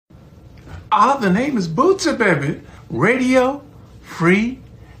The name is Bootsy, baby. Radio Free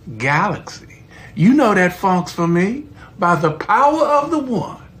Galaxy. You know that funk's for me. By the power of the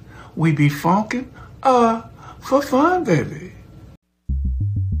one, we be funkin', for fun, baby.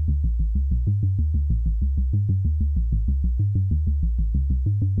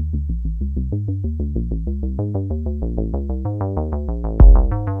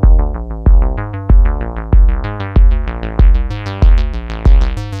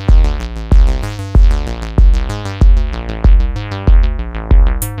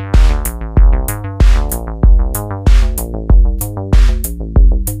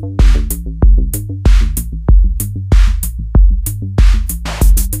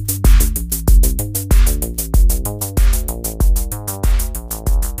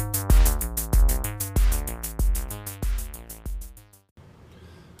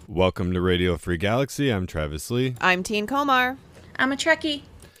 Welcome to Radio Free Galaxy. I'm Travis Lee. I'm Teen Komar. I'm a Trekkie.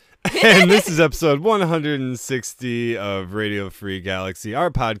 And this is episode 160 of Radio Free Galaxy,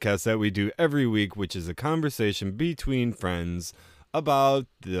 our podcast that we do every week, which is a conversation between friends about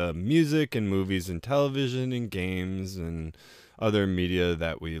the music and movies and television and games and other media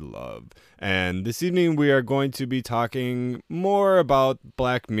that we love. And this evening we are going to be talking more about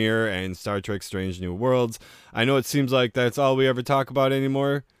Black Mirror and Star Trek Strange New Worlds. I know it seems like that's all we ever talk about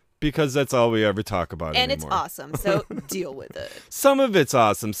anymore, because that's all we ever talk about and anymore. It's awesome, so deal with it. Some of it's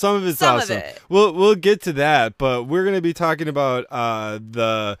awesome. Some of it's awesome. Of it. We'll get to that, but we're going to be talking about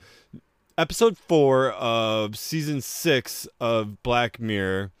the episode 4 of season 6 of Black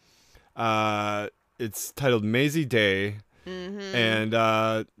Mirror. It's titled Maisie Day. Mm-hmm.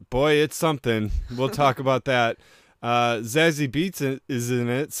 And boy, it's something. We'll talk about that. Zazie Beetz is in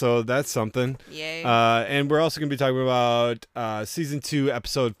it, so that's something. Yay. And we're also going to be talking about season 2,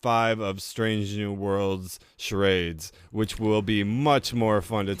 episode 5 of Strange New Worlds, Charades, which will be much more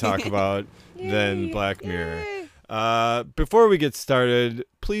fun to talk about than Black Mirror. Before we get started,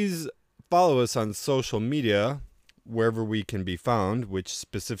 please follow us on social media, wherever we can be found, which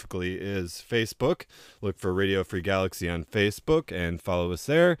specifically is Facebook. Look for Radio Free Galaxy on Facebook and follow us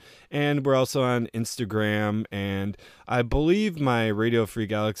there. And we're also on Instagram, and I believe my Radio Free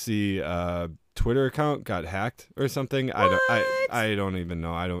Galaxy Twitter account got hacked or something. What? I don't even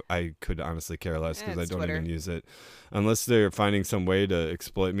know. I could honestly care less because I don't Twitter. even use it. Unless they're finding some way to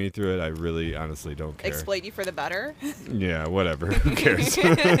exploit me through it, I really honestly don't care. Exploit you for the better? Yeah, whatever. Who cares?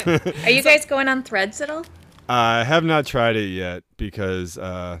 Are you guys going on Threads at all? I have not tried it yet because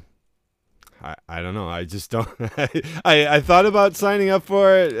I don't know. I just don't. I thought about signing up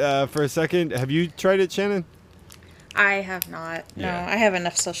for it for a second. Have you tried it, Shannon? I have not. No, Yeah. I have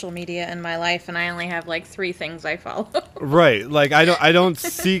enough social media in my life, and I only have like 3 things I follow. Right. Like I don't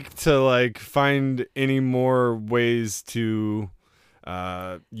seek to like find any more ways to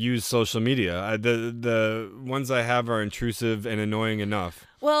use social media. The ones I have are intrusive and annoying enough.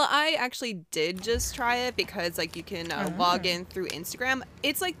 Well, I actually did just try it because, like, you can log in through Instagram.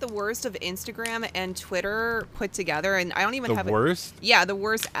 It's, like, the worst of Instagram and Twitter put together, and I don't even have... The worst? Yeah, the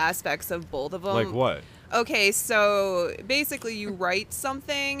worst aspects of both of them. Like what? Okay, so basically you write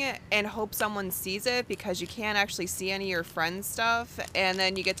something and hope someone sees it because you can't actually see any of your friends' stuff, and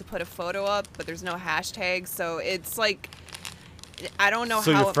then you get to put a photo up, but there's no hashtag, so it's, like... I don't know how...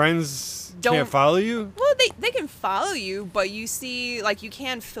 So your friends can't follow you? Well, they can follow you, but you see, like, you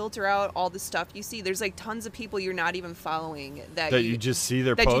can filter out all the stuff you see. There's, like, tons of people you're not even following that you just see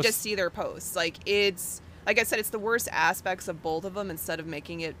their that posts? you just see their posts. Like, it's... Like I said, it's the worst aspects of both of them instead of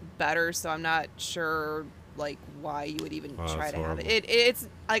making it better, so I'm not sure, like, why you would even try to have it. It's,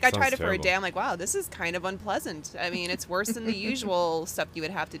 like, I tried it for a day. I'm like, wow, this is kind of unpleasant. I mean, it's worse than the usual stuff you would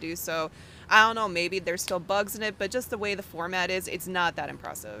have to do, so... I don't know, maybe there's still bugs in it, but just the way the format is, it's not that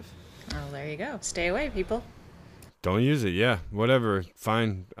impressive. Oh, there you go. Stay away, people. Don't use it, yeah. Whatever.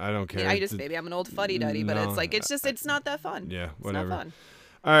 Fine. I don't care. Yeah, maybe I'm an old fuddy-duddy, but it's like, it's not that fun. Yeah, whatever. It's not fun.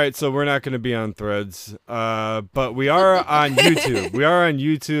 All right, so we're not going to be on Threads, but we are on YouTube. We are on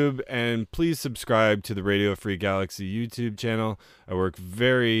YouTube, and please subscribe to the Radio Free Galaxy YouTube channel. I work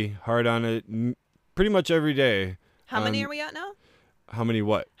very hard on it pretty much every day. How many are we at now? How many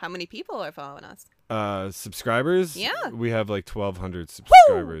what? How many people are following us? Subscribers? Yeah. We have like 1,200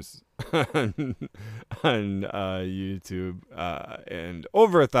 subscribers on YouTube and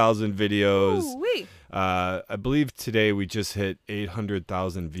over 1,000 videos. Ooh-wee. I believe today we just hit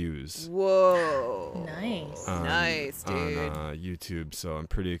 800,000 views. Whoa. Nice. Nice, dude. On YouTube, so I'm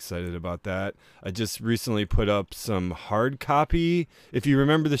pretty excited about that. I just recently put up some hard copy. If you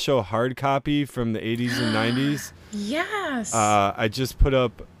remember the show Hard Copy from the 80s and 90s. Yes. I just put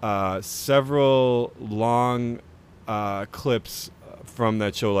up several long clips from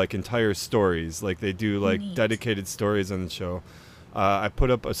that show, like entire stories. Like they do like dedicated stories on the show. I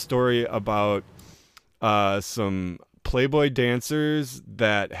put up a story about some Playboy dancers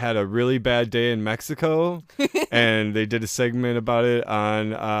that had a really bad day in Mexico, and they did a segment about it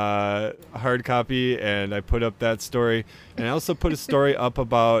on hard copy, and I put up that story. And I also put a story up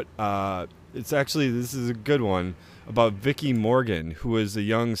about this is a good one, about Vicky Morgan, who was a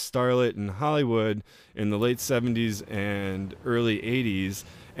young starlet in Hollywood in the late 70s and early 80s,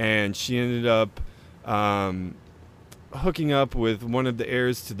 and she ended up hooking up with one of the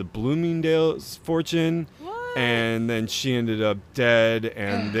heirs to the Bloomingdale's fortune. And then she ended up dead,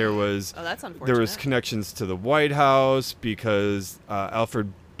 and there was that's unfortunate. There was connections to the White House because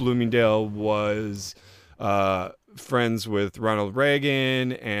Alfred Bloomingdale was friends with Ronald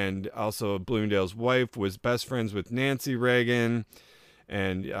Reagan, and also Bloomingdale's wife was best friends with Nancy Reagan,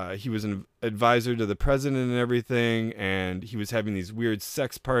 and he was an advisor to the president and everything, and he was having these weird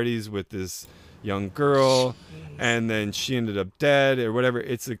sex parties with this young girl. Jeez. And then she ended up dead or whatever.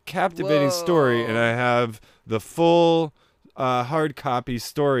 It's a captivating story, and I have the full hard copy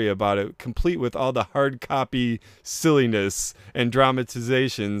story about it, complete with all the hard copy silliness and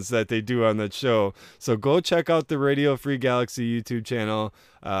dramatizations that they do on that show. So go check out the Radio Free Galaxy YouTube channel.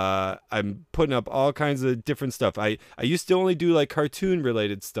 I'm putting up all kinds of different stuff. I used to only do like cartoon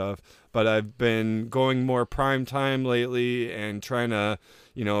related stuff, but I've been going more prime time lately and trying to,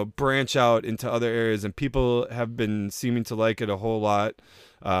 branch out into other areas, and people have been seeming to like it a whole lot.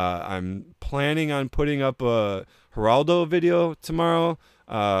 I'm planning on putting up a Geraldo video tomorrow.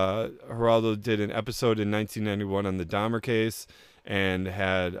 Geraldo did an episode in 1991 on the Dahmer case and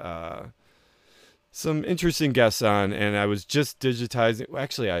had some interesting guests on, and I was just digitizing.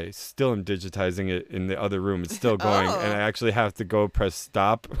 Actually, I still am digitizing it in the other room. It's still going, and I actually have to go press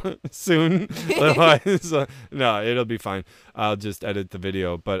stop soon. Otherwise, no, it'll be fine. I'll just edit the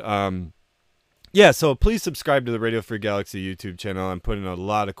video. But yeah, so please subscribe to the Radio Free Galaxy YouTube channel. I'm putting a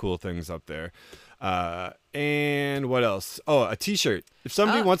lot of cool things up there. And what else? Oh, a t-shirt. If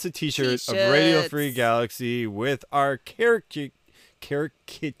somebody wants a t-shirt of Radio Free Galaxy with our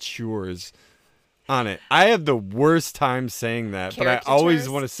caricatures on it. I have the worst time saying that, but I always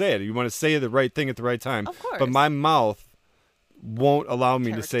want to say it. You want to say the right thing at the right time. Of course. But my mouth won't allow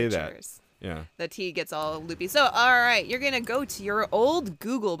me to say that. Yeah. The T gets all loopy. So, all right, you're going to go to your old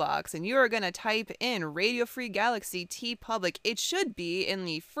Google box and you are going to type in Radio Free Galaxy T Public. It should be in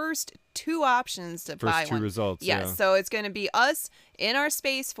the first two options to buy one. First two results, yeah. So it's going to be us in our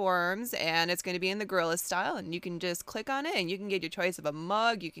space forms, and it's going to be in the Gorilla style, and you can just click on it, and you can get your choice of a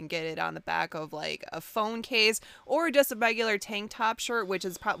mug. You can get it on the back of like a phone case, or just a regular tank top shirt, which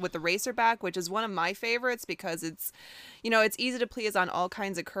is with the racer back, which is one of my favorites because it's, it's easy to please on all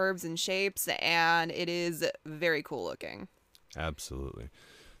kinds of curves and shapes, and it is very cool looking. Absolutely.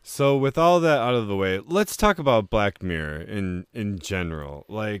 So with all that out of the way, let's talk about Black Mirror in general.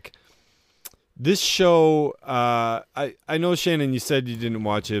 Like, this show, I know, Shannon, you said you didn't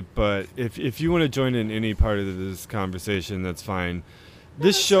watch it, but if you want to join in any part of this conversation, that's fine.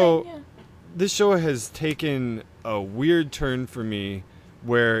 This show has taken a weird turn for me,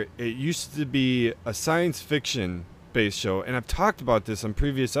 where it used to be a science fiction based show, and I've talked about this on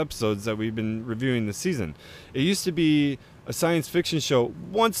previous episodes that we've been reviewing this season. It used to be a science fiction show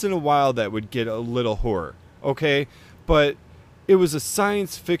once in a while that would get a little horror, okay? But it was a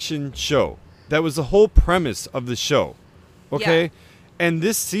science fiction show. That was the whole premise of the show, okay? Yeah. And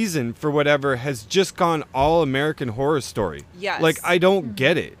this season, for whatever, has just gone all American Horror Story. Yes. Like, I don't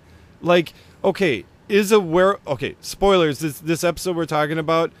get it. Like, okay, spoilers, this episode we're talking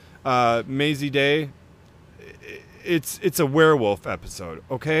about, Maisie Day, it's a werewolf episode,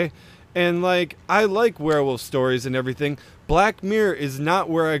 okay? And, like, I like werewolf stories and everything. Black Mirror is not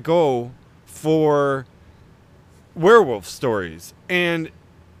where I go for werewolf stories. And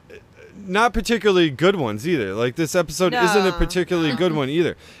not particularly good ones either. Like, this episode isn't a particularly good one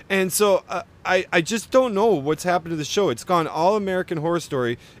either. And so I just don't know what's happened to the show. It's gone all American Horror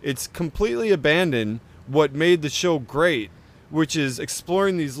Story. It's completely abandoned what made the show great, which is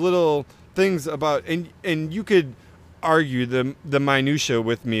exploring these little things about, and you could argue the minutia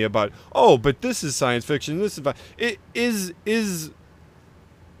with me about, but this is science fiction, this is it is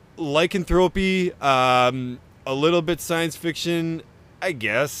lycanthropy, a little bit science fiction, I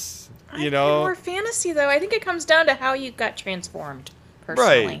guess. More fantasy, though. I think it comes down to how you got transformed,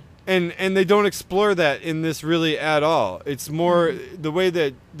 personally. Right. And they don't explore that in this really at all. It's more the way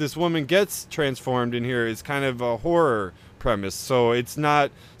that this woman gets transformed in here is kind of a horror premise. So it's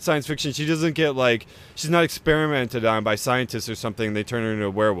not science fiction. She doesn't get, like, she's not experimented on by scientists or something. They turn her into a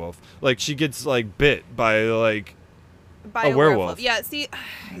werewolf. Like, she gets, like, bit by, like, By a werewolf. Yeah, see,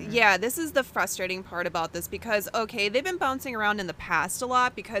 yeah, this is the frustrating part about this because, okay, they've been bouncing around in the past a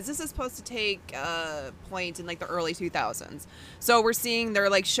lot because this is supposed to take point in, like, the early 2000s. So we're seeing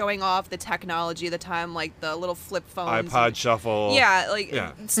they're, like, showing off the technology of the time, like the little flip phones. iPod shuffle. Yeah, like,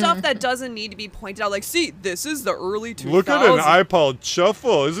 stuff that doesn't need to be pointed out. Like, see, this is the early 2000s. Look at an iPod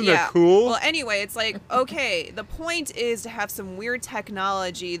shuffle. Isn't that cool? Well, anyway, it's like, okay, the point is to have some weird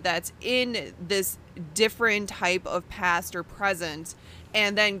technology that's in this different type of past or present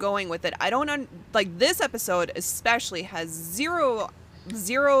and then going with it. I don't like this episode especially has zero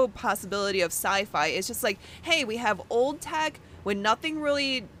possibility of sci-fi. It's just like, hey, we have old tech with nothing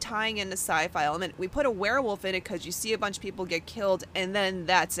really tying into sci-fi element. We put a werewolf in it because you see a bunch of people get killed and then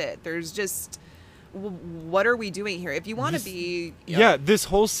that's it. There's just, what are we doing here? If you want to be this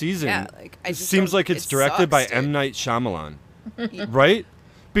whole season seems like it's directed by M. Night Shyamalan. Right?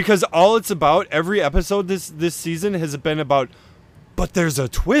 Because all it's about, every episode this season has been about, but there's a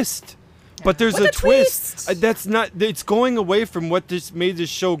twist. But there's a twist. That's not, it's going away from what this made this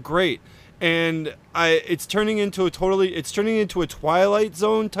show great. And it's turning into a Twilight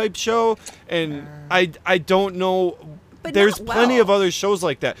Zone type show. And I don't know. But there's plenty of other shows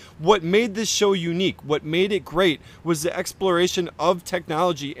like that. What made this show unique, what made it great, was the exploration of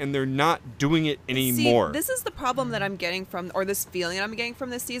technology, and they're not doing it anymore. See, this is the problem that I'm getting from, or this feeling I'm getting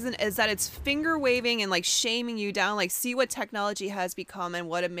from this season, is that it's finger waving and like shaming you down, like see what technology has become and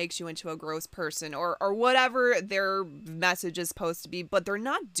what it makes you into a gross person, or whatever their message is supposed to be, but they're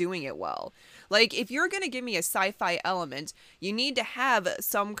not doing it well. Like, if you're going to give me a sci-fi element, you need to have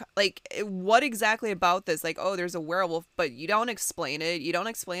some, like, what exactly about this? Like, oh, there's a werewolf, but you don't explain it. You don't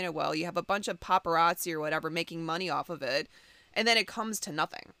explain it well. You have a bunch of paparazzi or whatever making money off of it, and then it comes to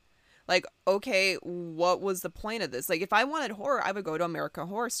nothing. Like, okay, what was the point of this? Like, if I wanted horror, I would go to American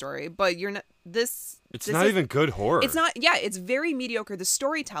Horror Story, but you're not, It's not even good horror. It's not, yeah, it's very mediocre. The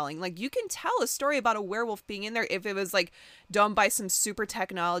storytelling, like, you can tell a story about a werewolf being in there if it was, like, done by some super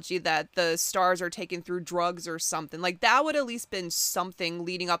technology that the stars are taken through drugs or something. Like, that would at least been something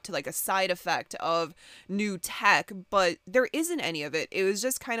leading up to, like, a side effect of new tech, but there isn't any of it. It was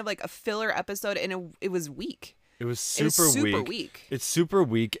just kind of like a filler episode, and it was weak. It was super weak. It's super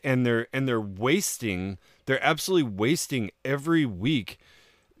weak, and they're absolutely wasting every week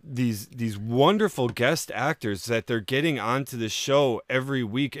these wonderful guest actors that they're getting onto the show every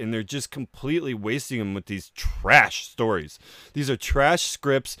week, and they're just completely wasting them with these trash stories. These are trash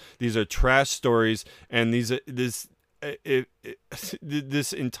scripts, these are trash stories, and this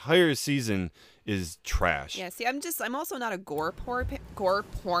entire season is trash. Yeah, see, I'm also not a gore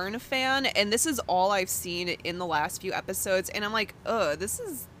porn fan, and this is all I've seen in the last few episodes, and I'm like, this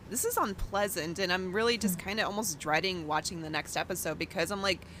is unpleasant, and I'm really just kind of almost dreading watching the next episode, because I'm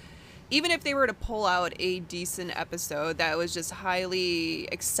like, even if they were to pull out a decent episode that was just highly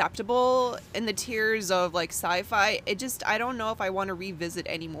acceptable in the tiers of like sci-fi, I don't know if I want to revisit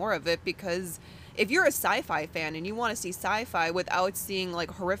any more of it, because if you're a sci-fi fan and you want to see sci-fi without seeing like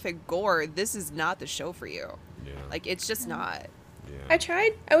horrific gore, this is not the show for you. Yeah. Like, it's just not. Yeah. I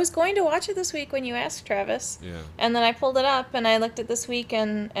tried. I was going to watch it this week when you asked, Travis. Yeah. And then I pulled it up and I looked at this week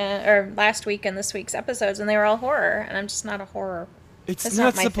or last week and this week's episodes, and they were all horror, and I'm just not a horror. It's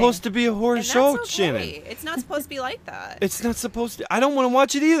not supposed to be a horror show, okay. Shannon. It's not supposed to be like that. It's not supposed to. I don't want to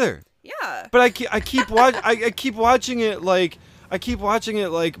watch it either. Yeah. But I keep watching it like. I keep watching it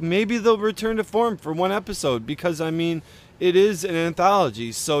like maybe they'll return to form for one episode, because, I mean, it is an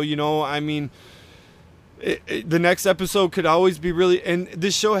anthology. So, you know, I mean, the next episode could always be really... And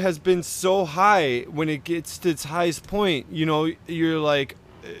this show has been so high when it gets to its highest point. You know, you're like...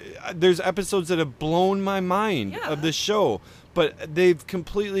 there's episodes that have blown my mind of the show, but they've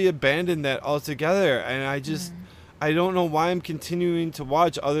completely abandoned that altogether. And I just... I don't know why I'm continuing to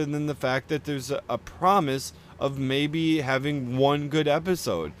watch, other than the fact that there's a promise of maybe having one good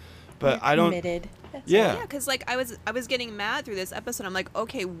episode, but I don't. Committed. Yeah, because like I was getting mad through this episode. I'm like,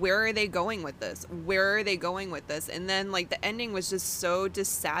 okay, where are they going with this? Where are they going with this? And then like the ending was just so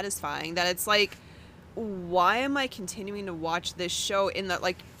dissatisfying that it's like, why am I continuing to watch this show in the,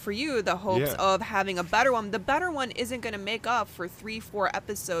 like, for you, the hopes of having a better one? The better one isn't going to make up for 3-4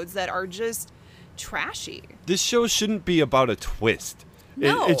 episodes that are just trashy. This show shouldn't be about a twist.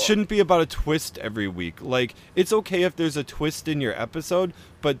 No. It shouldn't be about a twist every week. Like, it's okay if there's a twist in your episode,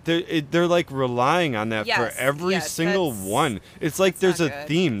 but they're like relying on that for every single one. It's like there's a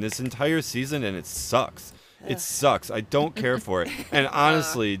theme this entire season, and it sucks. Ugh. It sucks. I don't care for it. And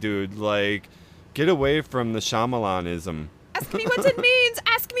honestly, dude, like, get away from the Shyamalanism. Ask me what it means.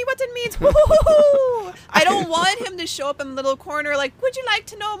 Ask me what it means. Woo-hoo-hoo-hoo. I don't want him to show up in the little corner like, would you like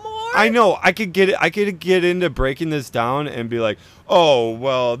to know more? I know. I could get into breaking this down and be like, oh,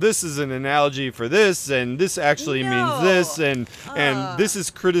 well, this is an analogy for this, and this actually means this, and this is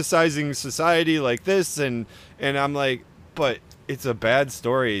criticizing society like this, and I'm like, but it's a bad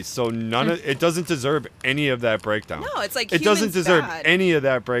story, so it doesn't deserve any of that breakdown. No, it's like it doesn't deserve bad. any of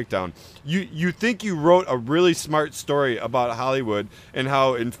that breakdown. You think you wrote a really smart story about Hollywood and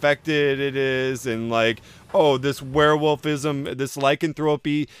how infected it is, and like, oh, this werewolfism, this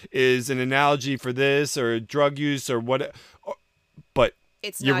lycanthropy is an analogy for this or drug use or what, but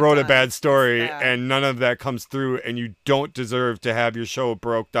you wrote a bad story and none of that comes through, and you don't deserve to have your show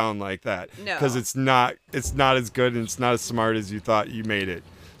broke down like that. No. Because it's not as good and it's not as smart as you thought you made it.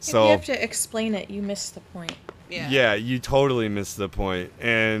 So if you have to explain it, you miss the point. Yeah, you totally missed the point.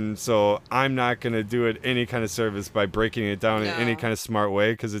 And so I'm not going to do it any kind of service by breaking it down in any kind of smart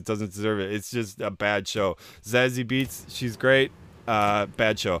way, because it doesn't deserve it. It's just a bad show. Zazie Beetz, she's great.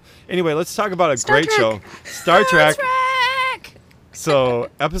 Bad show. Anyway, let's talk about a great show. Star Trek. So,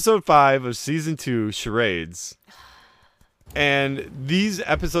 episode 5 of season 2, Charades. And these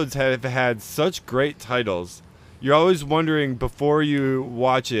episodes have had such great titles. You're always wondering before you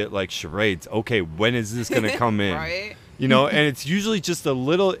watch it, like, Charades, okay, when is this going to come in? Right? You know, and it's usually just a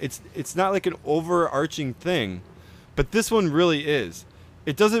little, it's not like an overarching thing, but this one really is.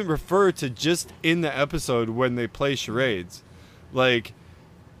 It doesn't refer to just in the episode when they play charades. Like,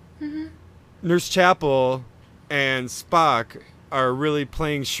 Nurse Chapel and Spock are really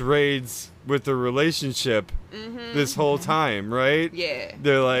playing charades with the relationship this whole time, right? Yeah.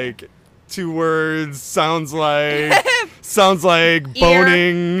 They're like, 2 words, sounds like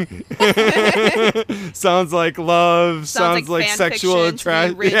boning, sounds like love, sounds like sexual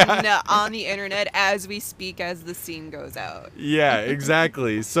attraction. Written on the internet as we speak, as the scene goes out. Yeah,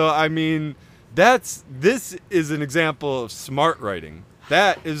 exactly. So I mean, this is an example of smart writing.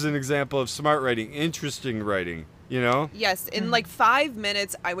 That is an example of smart writing, interesting writing. You know? Yes, in like 5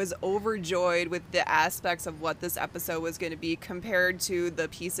 minutes, I was overjoyed with the aspects of what this episode was going to be compared to the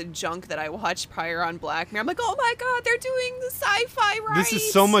piece of junk that I watched prior on Black Mirror. I'm like, oh my god, they're doing the sci-fi right. This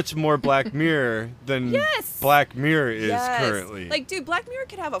is so much more Black Mirror than Black Mirror is currently. Like, dude, Black Mirror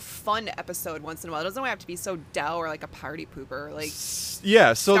could have a fun episode once in a while. It doesn't have to be so dull or like a party pooper. Like,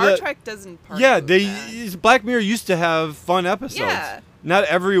 yeah, so Star Trek doesn't party poop Black Mirror used to have fun episodes. Yeah. Not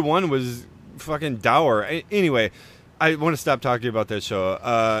every one was fucking dour. Anyway, I want to stop talking about that show.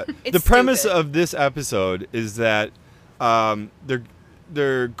 The premise of this episode is that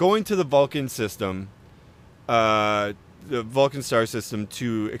they're going to the Vulcan system, the Vulcan star system,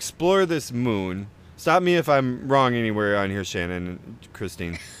 to explore this moon. Stop me if I'm wrong anywhere on here, Shannon and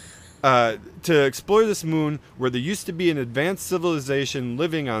Christine. To explore this moon where there used to be an advanced civilization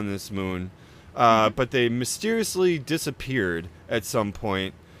living on this moon, but they mysteriously disappeared at some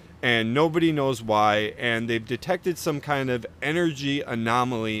point. And nobody knows why, and they've detected some kind of energy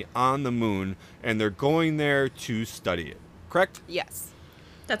anomaly on the moon, and they're going there to study it. Correct? Yes.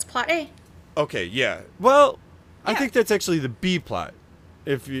 That's plot A. Okay, yeah. Well, I think that's actually the B plot.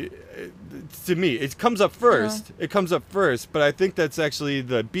 To me, it comes up first. It comes up first, but I think that's actually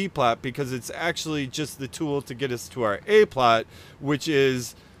the B plot because it's actually just the tool to get us to our A plot, which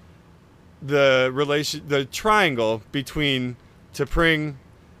is the triangle between T'Pring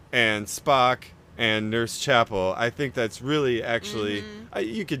and Spock and Nurse Chapel. I think that's really actually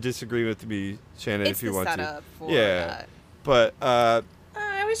you could disagree with me, Shannon, if you want to. It's the setup for that. But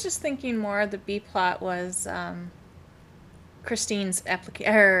I was just thinking more of the B plot was Christine's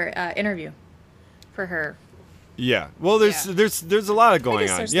interview for her. Yeah. Well, there's a lot of going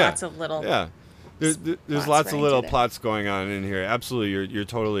on. There's lots of little. Yeah. There's lots of little plots going on in here. Absolutely, you're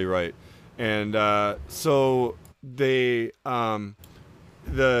totally right. And so they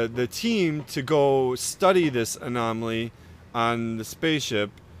the team to go study this anomaly on the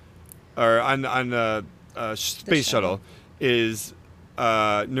spaceship or on the space shuttle is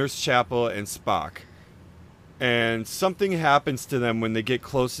Nurse Chapel and Spock. And something happens to them when they get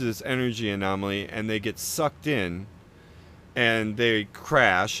close to this energy anomaly and they get sucked in and they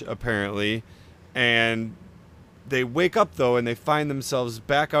crash apparently, and they wake up though and they find themselves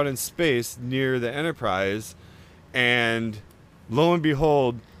back out in space near the Enterprise, and lo and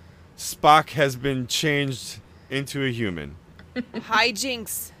behold, Spock has been changed into a human.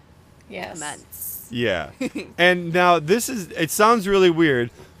 Hijinks. Yes. Commence. Yeah. And now it sounds really weird,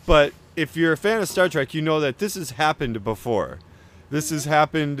 but if you're a fan of Star Trek, you know that this has happened before. This has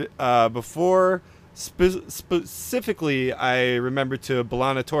happened before. Specifically, I remember to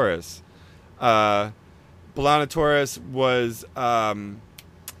B'Elanna Torres. B'Elanna Torres was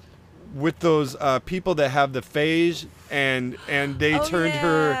with those people that have the phage, and they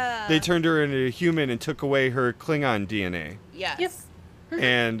turned her into a human and took away her Klingon DNA. Yes. Yep.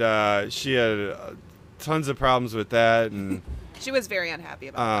 And she had tons of problems with that, and she was very unhappy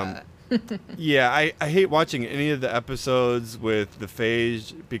about that. Yeah, I hate watching any of the episodes with the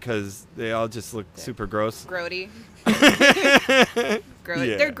phage because they all just look super gross. Grody.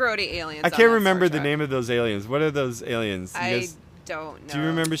 Yeah. They're grody aliens. I can't remember the name of those aliens. What are those aliens? I don't know. Do you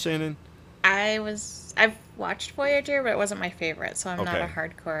remember, Shannon? I've watched Voyager, but it wasn't my favorite, so I'm not a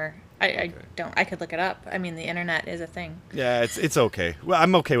hardcore. I could look it up. I mean, the internet is a thing. Yeah, it's okay. Well,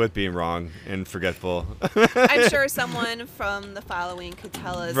 I'm okay with being wrong and forgetful. I'm sure someone from the following could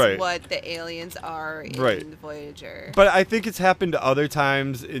tell us what the aliens are in Voyager. But I think it's happened other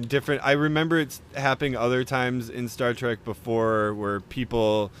times in different. I remember it's happening other times in Star Trek before, where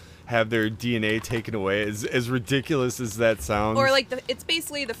people have their DNA taken away. As ridiculous as that sounds. Or like it's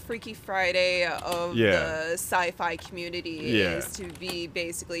basically the Freaky Friday of the sci-fi community is to be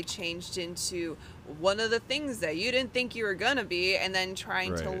basically changed into one of the things that you didn't think you were gonna be, and then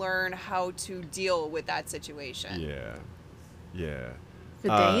trying to learn how to deal with that situation. Yeah.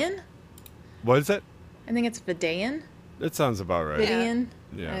 Vidaean? What is that? I think it's Vidaean. That sounds about right. Vidaean.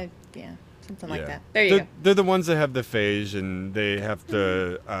 Yeah. Something like that. There you go. They're the ones that have the phage, and they have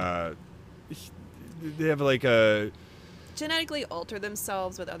to. They have like a. Genetically alter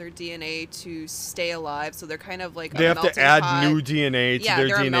themselves with other DNA to stay alive, so they're kind of like they have to add new DNA to their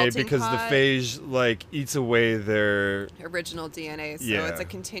DNA because pot. the phage like eats away their original DNA. So it's a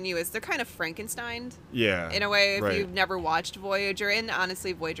continuous. They're kind of Frankenstein. Yeah. In a way, if you've never watched Voyager, and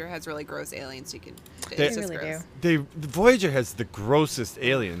honestly, Voyager has really gross aliens. You can. They really do. Voyager has the grossest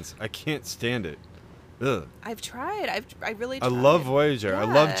aliens. I can't stand it. Ugh. I've tried. I really tried. I love Voyager. Yeah, I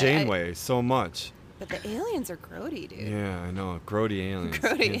love Janeway so much. But the aliens are grody, dude. Yeah, I know. Grody aliens.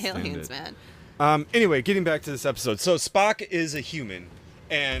 Grody aliens, man. Anyway, getting back to this episode. So Spock is a human,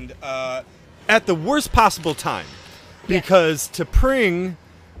 and at the worst possible time, because T'Pring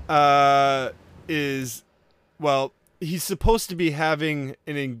is, well, he's supposed to be having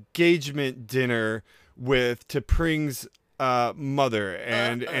an engagement dinner with T'Pring's mother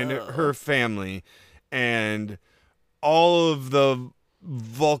and her family, and all of the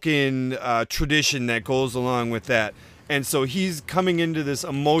Vulcan tradition that goes along with that. And so he's coming into this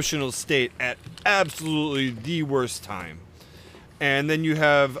emotional state at absolutely the worst time. And then you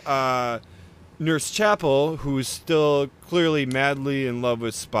have Nurse Chapel, who's still clearly madly in love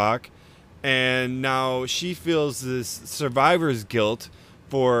with Spock, and now she feels this survivor's guilt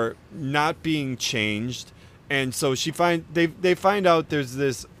for not being changed. And so they find out there's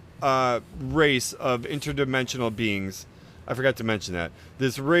this race of interdimensional beings. I forgot to mention that.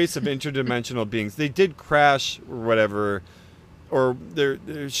 This race of interdimensional beings. They did crash or whatever, or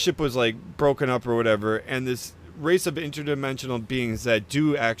their ship was like broken up or whatever, and this race of interdimensional beings that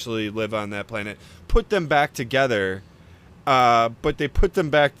do actually live on that planet put them back together, but they put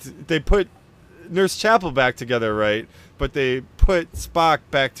Nurse Chapel back together, right? But they put Spock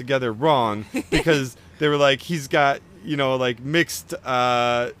back together wrong because they were like, he's got, like mixed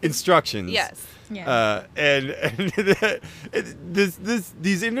instructions. Yes. Yeah. And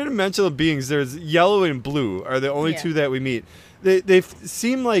these interdimensional beings, there's yellow and blue are the only two that we meet. They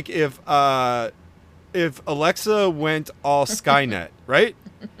seem like if Alexa went all Skynet, right?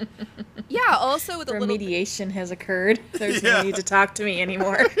 Yeah. Also, with a remediation has occurred. There's no need to talk to me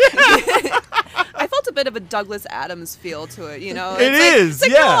anymore. I felt a bit of a Douglas Adams feel to it, It's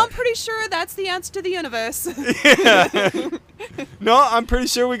like, yeah. No, I'm pretty sure that's the answer to the universe. Yeah. No, I'm pretty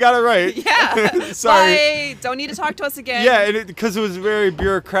sure we got it right. Yeah. Sorry. Bye. Don't need to talk to us again. Yeah, because it was very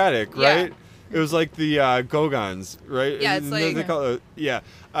bureaucratic, right? Yeah. It was like the Gogons, right? Yeah, it's like... They call it, yeah.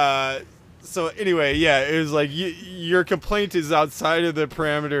 So anyway, yeah, it was like your complaint is outside of the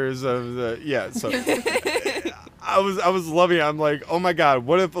parameters of the... Yeah, so... I was loving it. I'm like, oh my god,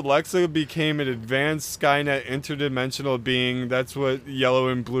 what if Alexa became an advanced Skynet interdimensional being? That's what yellow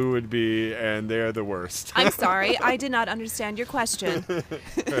and blue would be, and they're the worst. I'm sorry, I did not understand your question. So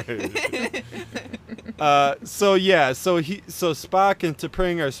Spock and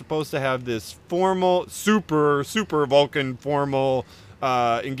T'Pring are supposed to have this formal, super Vulcan formal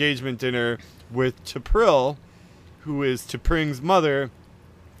engagement dinner with T'Pril, who is T'Pring's mother,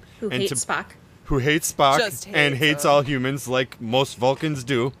 who hates Spock. Who hates Spock and hates all humans, like most Vulcans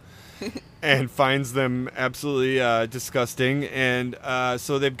do, and finds them absolutely disgusting. And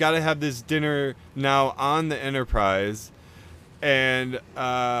so they've got to have this dinner now on the Enterprise. And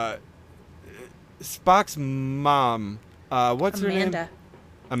Spock's mom, what's her name? Amanda.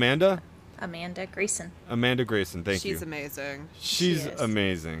 Amanda? Amanda Grayson. Amanda Grayson, thank you. She's amazing. She's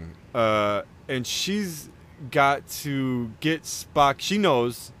amazing. And she's got to get Spock. She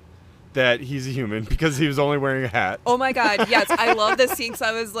knows that he's a human because he was only wearing a hat. Oh my God, yes. I love this scene because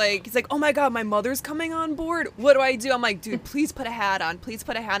I was like, he's like, oh my God, my mother's coming on board. What do I do? I'm like, dude, please put a hat on. Please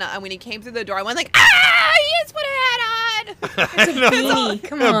put a hat on. And when he came through the door, I went like, yes, put a hat on. It's a beanie.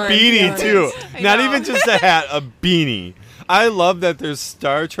 Come on. A beanie, too. Not even just a hat, a beanie. I love that there's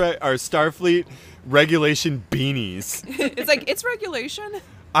Star Trek or Starfleet regulation beanies. It's like, it's regulation.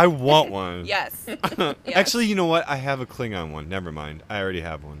 I want one. Yes. Actually, you know what? I have a Klingon one. Never mind. I already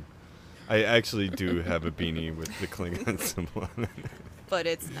have one. I actually do have a beanie with the Klingon symbol on it. But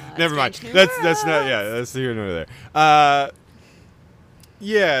it's not. Never mind. That's not. Yeah, that's here nor there.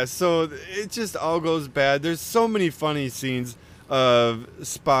 Yeah. So it just all goes bad. There's so many funny scenes of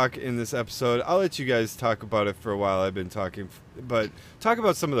Spock in this episode. I'll let you guys talk about it for a while. I've been talking, but talk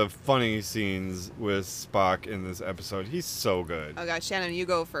about some of the funny scenes with Spock in this episode. He's so good. Oh gosh, Shannon, you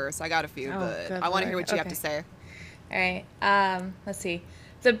go first. I got a few, but I want to hear what you have to say. All right. Let's see.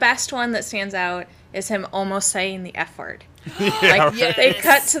 The best one that stands out is him almost saying the F word. Yeah, right. They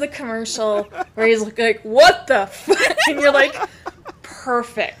cut to the commercial where he's like, what the fuck? And you're like,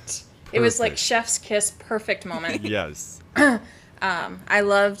 perfect. It was like chef's kiss, perfect moment. Yes. I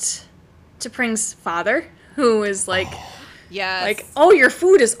loved T'Pring's father, who is like, yes. Like, oh, your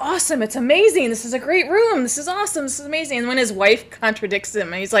food is awesome. It's amazing. This is a great room. This is awesome. This is amazing. And when his wife contradicts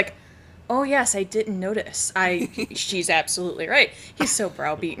him, and he's like, oh, yes, I didn't notice. She's absolutely right. He's so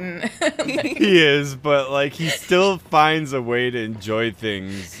browbeaten. He is, but, like, he still finds a way to enjoy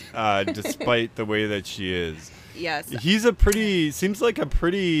things despite the way that she is. Yes. He's seems like a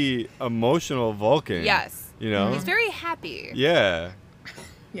pretty emotional Vulcan. Yes. You know? He's very happy. Yeah.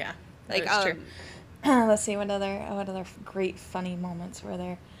 Yeah. Like, true. Let's see, what other great funny moments were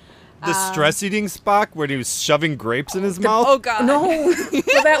there? The stress-eating Spock, where he was shoving grapes in his mouth. Oh God! No,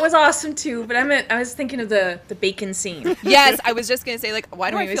 well, that was awesome too. But I was thinking of the bacon scene. Yes, I was just gonna say, like, why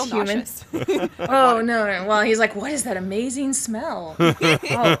do I feel nauseous? Oh no! Well, he's like, what is that amazing smell?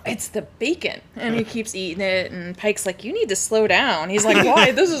 Oh, it's the bacon, and he keeps eating it. And Pike's like, you need to slow down. He's like,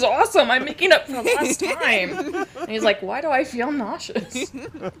 why? This is awesome. I'm making up for lost time. And he's like, why do I feel nauseous?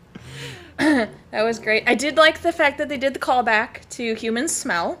 That was great. I did like the fact that they did the callback to human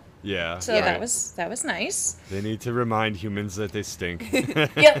smell. Yeah. So that was nice. They need to remind humans that they stink.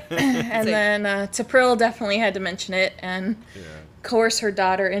 Yep. And then T'Pril definitely had to mention it and coerce her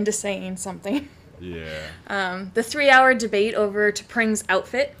daughter into saying something. Yeah. The 3-hour debate over T'Pring's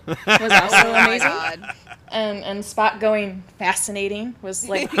outfit was also amazing. God. And Spock going fascinating was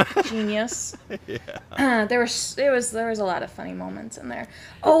like genius. Yeah. There was a lot of funny moments in there.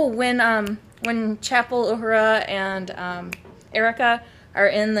 Oh, when Chapel, Uhura, and Erica are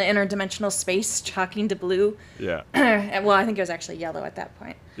in the interdimensional space talking to Blue. Yeah. Well, I think it was actually Yellow at that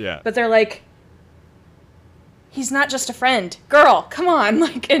point. Yeah. But they're like, he's not just a friend. Girl, come on,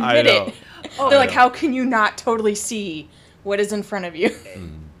 like, admit it. They're like, how can you not totally see what is in front of you?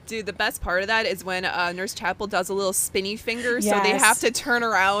 Dude, the best part of that is when Nurse Chapel does a little spinny finger, so they Yes. have to turn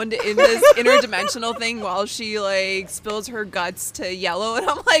around in this interdimensional thing while she, like, spills her guts to Yellow. And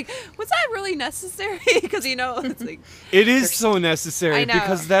I'm like, was that really necessary? Because, you know, it's like... It is so necessary I know.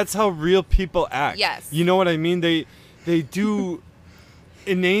 because that's how real people act. Yes. You know what I mean? They do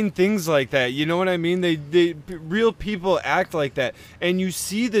inane things like that. You know what I mean? They real people act like that. And you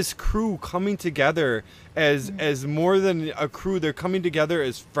see this crew coming together as more than a crew. They're coming together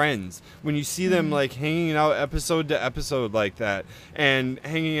as friends. When you see them like hanging out episode to episode like that, and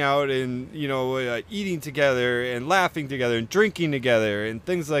hanging out and eating together and laughing together and drinking together and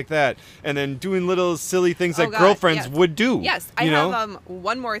things like that, and then doing little silly things that girlfriends would do. Yes, I have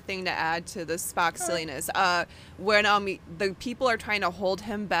one more thing to add to the Spock silliness. When the people are trying to hold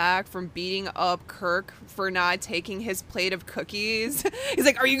him back from beating up Kirk for not taking his plate of cookies, he's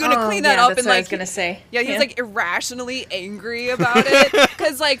like, "Are you going to clean that up?" That's and what like, I was gonna say. Yeah, he was like irrationally angry about it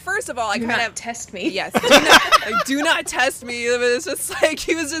because, like, first of all, I kind of test me. Yes, do not test me. It's just like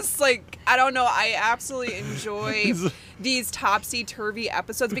he was just like, I don't know. I absolutely enjoy these topsy-turvy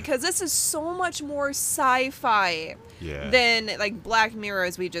episodes because this is so much more sci-fi than like Black Mirror,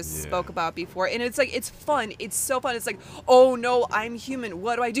 as we just spoke about before. And it's like, it's fun. It's so fun. It's like, oh no, I'm human.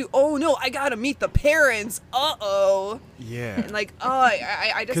 What do I do? Oh no, I gotta meet the parents. Uh-oh. Yeah. And like,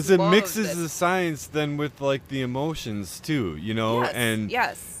 I just because it mixes the science then with like the emotions too,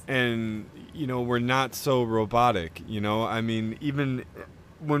 Yes, and we're not so robotic, I mean, even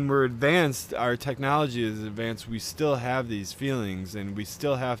when we're advanced, our technology is advanced, we still have these feelings and we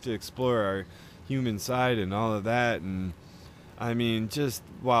still have to explore our human side and all of that. And I mean, just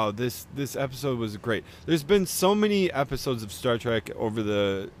wow! This episode was great. There's been so many episodes of Star Trek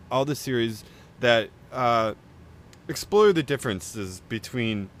over all the series that explore the differences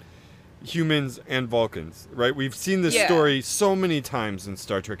between humans and Vulcans, right? We've seen this story so many times in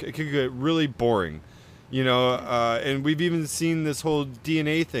Star Trek. It could get really boring, and we've even seen this whole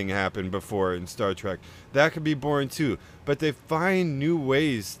DNA thing happen before in Star Trek. That could be boring too. But they find new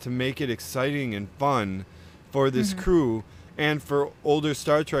ways to make it exciting and fun for this crew and for older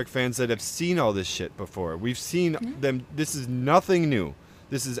Star Trek fans that have seen all this shit before. We've seen them. This is nothing new.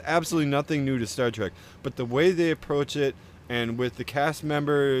 This is absolutely nothing new to Star Trek. But the way they approach it, and with the cast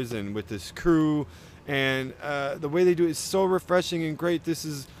members and with this crew, and the way they do it is so refreshing and great. This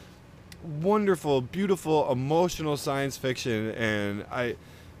is wonderful, beautiful, emotional science fiction, and I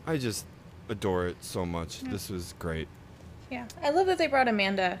just adore it so much. This was great. Yeah, I love that they brought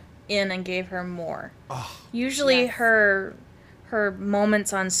Amanda in and gave her more. Usually her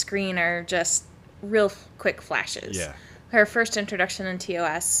moments on screen are just real quick flashes. Yeah. Her first introduction in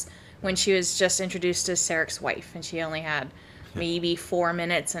TOS, when she was just introduced as Sarek's wife, and she only had maybe 4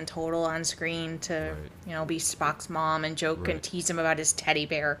 minutes in total on screen to, be Spock's mom and joke and tease him about his teddy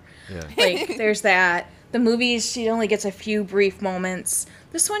bear. Yeah. Like, there's that. The movies, she only gets a few brief moments.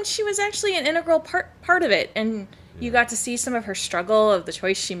 This one, she was actually an integral part of it, and you got to see some of her struggle of the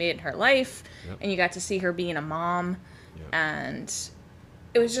choice she made in her life, and you got to see her being a mom, and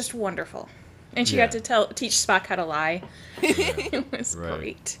it was just wonderful. And she got to teach Spock how to lie. It was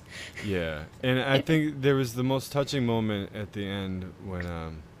great. Yeah, and I think there was the most touching moment at the end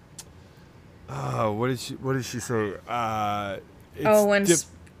when what did she say? When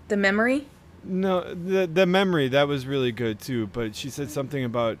the memory? No, the memory, that was really good too. But she said something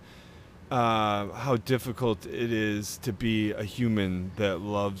about how difficult it is to be a human that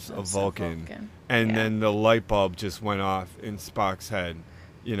loves a Vulcan. And then the light bulb just went off in Spock's head,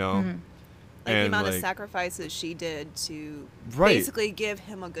 Like the amount of sacrifices she did to basically give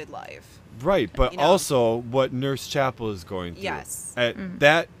him a good life. Right, but also what Nurse Chapel is going through. Yes. At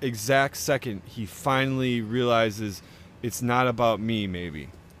that exact second, he finally realizes it's not about me, maybe.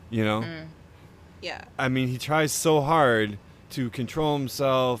 Yeah. I mean, he tries so hard to control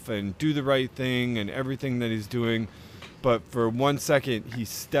himself and do the right thing and everything that he's doing. But for 1 second, he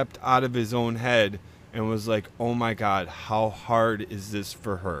stepped out of his own head and was like, oh my God, how hard is this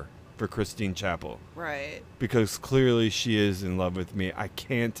for her? For Christine Chapel. Right. Because clearly she is in love with me. I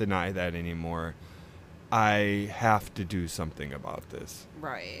can't deny that anymore. I have to do something about this.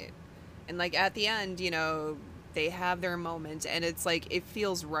 Right. And like at the end, they have their moment, and it's like it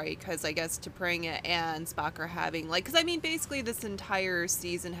feels right because I guess T'Pring and Spock are having because I mean basically this entire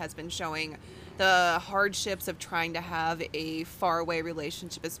season has been showing the hardships of trying to have a faraway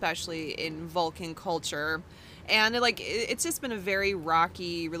relationship, especially in Vulcan culture. And it's just been a very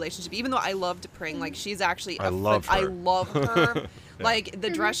rocky relationship. Even though I love T'Pring, she's actually I love her. Like the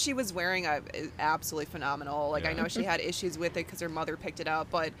dress she was wearing is absolutely phenomenal. I know she had issues with it because her mother picked it up,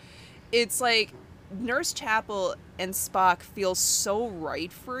 but it's like Nurse Chapel and Spock feel so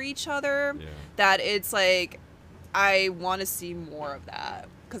right for each other that it's like I want to see more of that,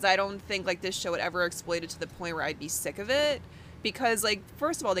 because I don't think this show would ever exploit it to the point where I'd be sick of it. Because,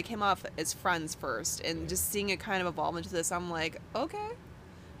 first of all, they came off as friends first, and just seeing it kind of evolve into this, I'm like, okay.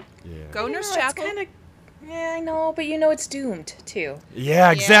 Yeah. Go Nurse Chapel. Yeah, I know, but it's doomed, too.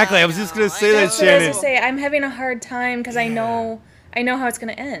 Yeah, exactly. I was just going to say that, Shannon. I was going to say, I'm having a hard time, because I know how it's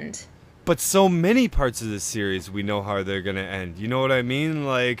going to end. But so many parts of this series, we know how they're going to end. You know what I mean?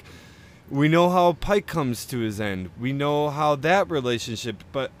 We know how Pike comes to his end. We know how that relationship,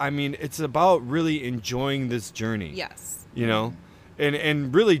 but, I mean, it's about really enjoying this journey. Yes.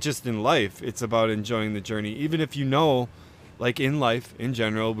 And really just in life, it's about enjoying the journey. Even if in life, in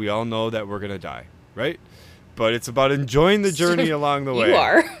general, we all know that we're going to die, right? But it's about enjoying the journey along the way. You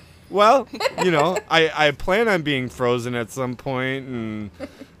are. Well, I plan on being frozen at some point, and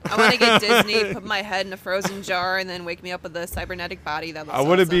I want to get Disney, put my head in a frozen jar, and then wake me up with a cybernetic body. That looks I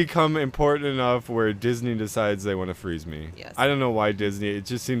want to awesome. become important enough where Disney decides they want to freeze me. Yes. I don't know why Disney. It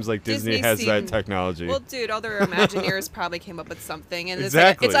just seems like Disney has that technology. Well, dude, other Imagineers probably came up with something, and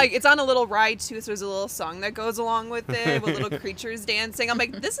exactly. It's on a little ride too. So there's a little song that goes along with it, with little creatures dancing. I'm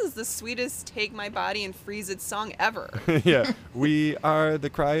like, this is the sweetest "Take My Body and Freeze It" song ever. Yeah, we are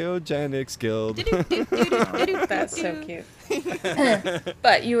the Cryogenics Guild. That's so cute.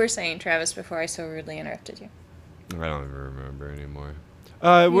 But you were saying, Travis, before I so rudely interrupted you. I don't even remember anymore.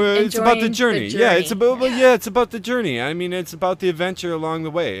 it's about the journey. Yeah, it's about yeah. it's about the journey. I mean, it's about the adventure along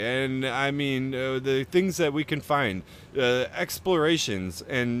the way, and I mean the things that we can find, explorations,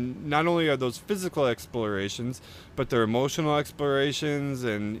 and not only are those physical explorations, but they're emotional explorations,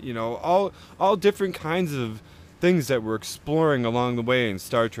 and all different kinds of things that we're exploring along the way in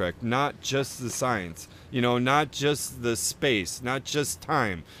Star Trek. Not just the science, not just the space, not just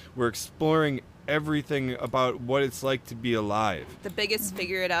time. We're exploring everything about what it's like to be alive. The biggest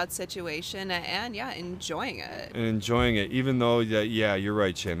figure it out situation, and enjoying it. And enjoying it, even though, you're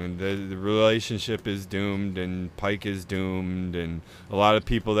right, Shannon. The relationship is doomed, and Pike is doomed, and a lot of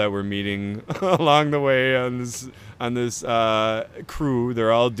people that we're meeting along the way on this crew,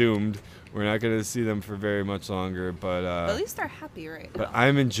 they're all doomed. We're not going to see them for very much longer, but at least they're happy right now. But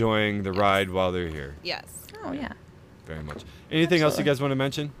I'm enjoying the ride while they're here. Yes. Oh yeah. Very much. Anything else you guys want to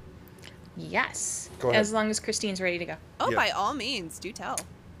mention? Yes. Go ahead. As long as Christine's ready to go. Oh, by all means, do tell.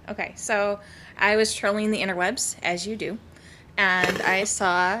 Okay, so I was trolling the interwebs, as you do, and I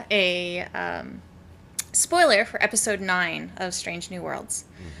saw a spoiler for episode 9 of Strange New Worlds.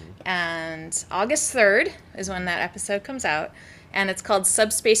 Mm-hmm. And August 3rd is when that episode comes out, and it's called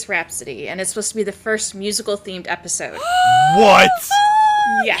Subspace Rhapsody, and it's supposed to be the first musical-themed episode. What?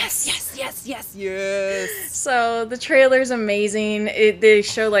 Yes. So the trailer's amazing. They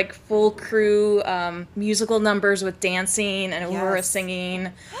show like full crew musical numbers with dancing and Aurora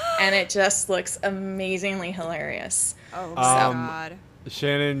singing, and it just looks amazingly hilarious. Oh my God.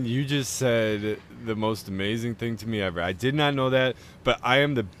 Shannon, you just said the most amazing thing to me ever. I did not know that, but I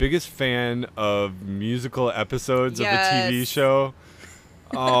am the biggest fan of musical episodes of a TV show.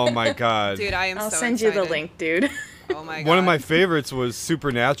 Oh my God. Dude, I'll so send excited. you the link, dude. Oh my God. One of my favorites was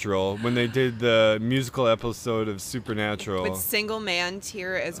Supernatural, when they did the musical episode of Supernatural. With Single Man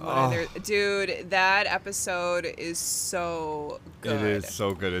Tear as one of their... Dude, that episode is so good. It is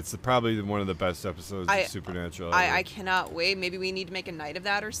so good. It's probably one of the best episodes of Supernatural. I cannot wait. Maybe we need to make a night of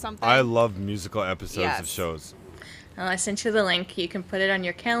that or something. I love musical episodes of shows. Well, I sent you the link. You can put it on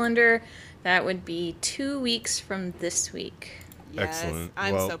your calendar. That would be 2 weeks from this week. Yes, excellent.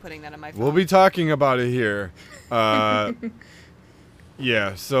 I'm so putting that on my phone. We'll be talking about it here.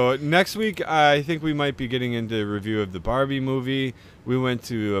 Yeah, so next week I think we might be getting into a review of the Barbie movie. We went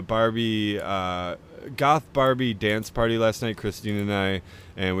to a goth Barbie dance party last night, Christine and I,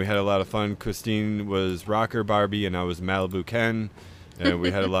 and we had a lot of fun. Christine was Rocker Barbie and I was Malibu Ken, and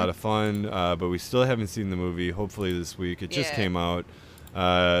we had a lot of fun, but we still haven't seen the movie. Hopefully this week. It just came out.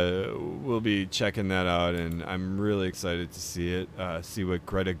 We'll be checking that out, and I'm really excited to see it, see what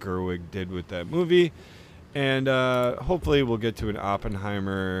Greta Gerwig did with that movie, and hopefully we'll get to an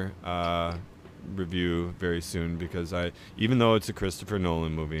Oppenheimer review very soon, because even though it's a Christopher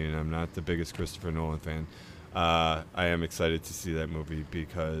Nolan movie and I'm not the biggest Christopher Nolan fan, I am excited to see that movie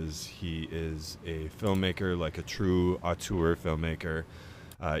because he is a filmmaker, like a true auteur filmmaker.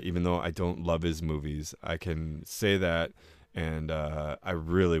 Even though I don't love his movies, I can say that. And I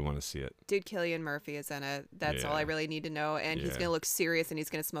really want to see it. Dude, Cillian Murphy is in it. That's all I really need to know. And he's going to look serious, and he's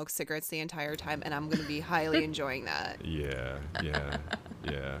going to smoke cigarettes the entire time, and I'm going to be highly enjoying that. Yeah.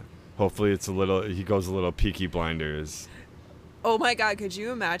 Hopefully he goes a little Peaky Blinders. Oh my God, could you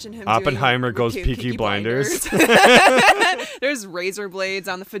imagine him Oppenheimer doing goes Peaky Blinders. There's razor blades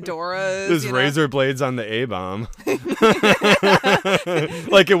on the fedoras. There's razor blades on the A-bomb.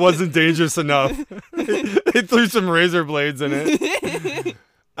 Like it wasn't dangerous enough. They threw some razor blades in it.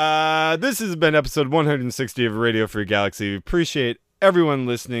 This has been episode 160 of Radio Free Galaxy. We appreciate everyone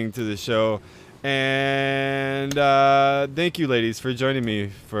listening to the show. And thank you, ladies, for joining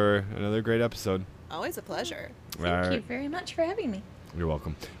me for another great episode. Always a pleasure. Thank you very much for having me. You're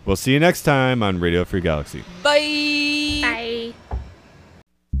welcome. We'll see you next time on Radio Free Galaxy. Bye. Bye.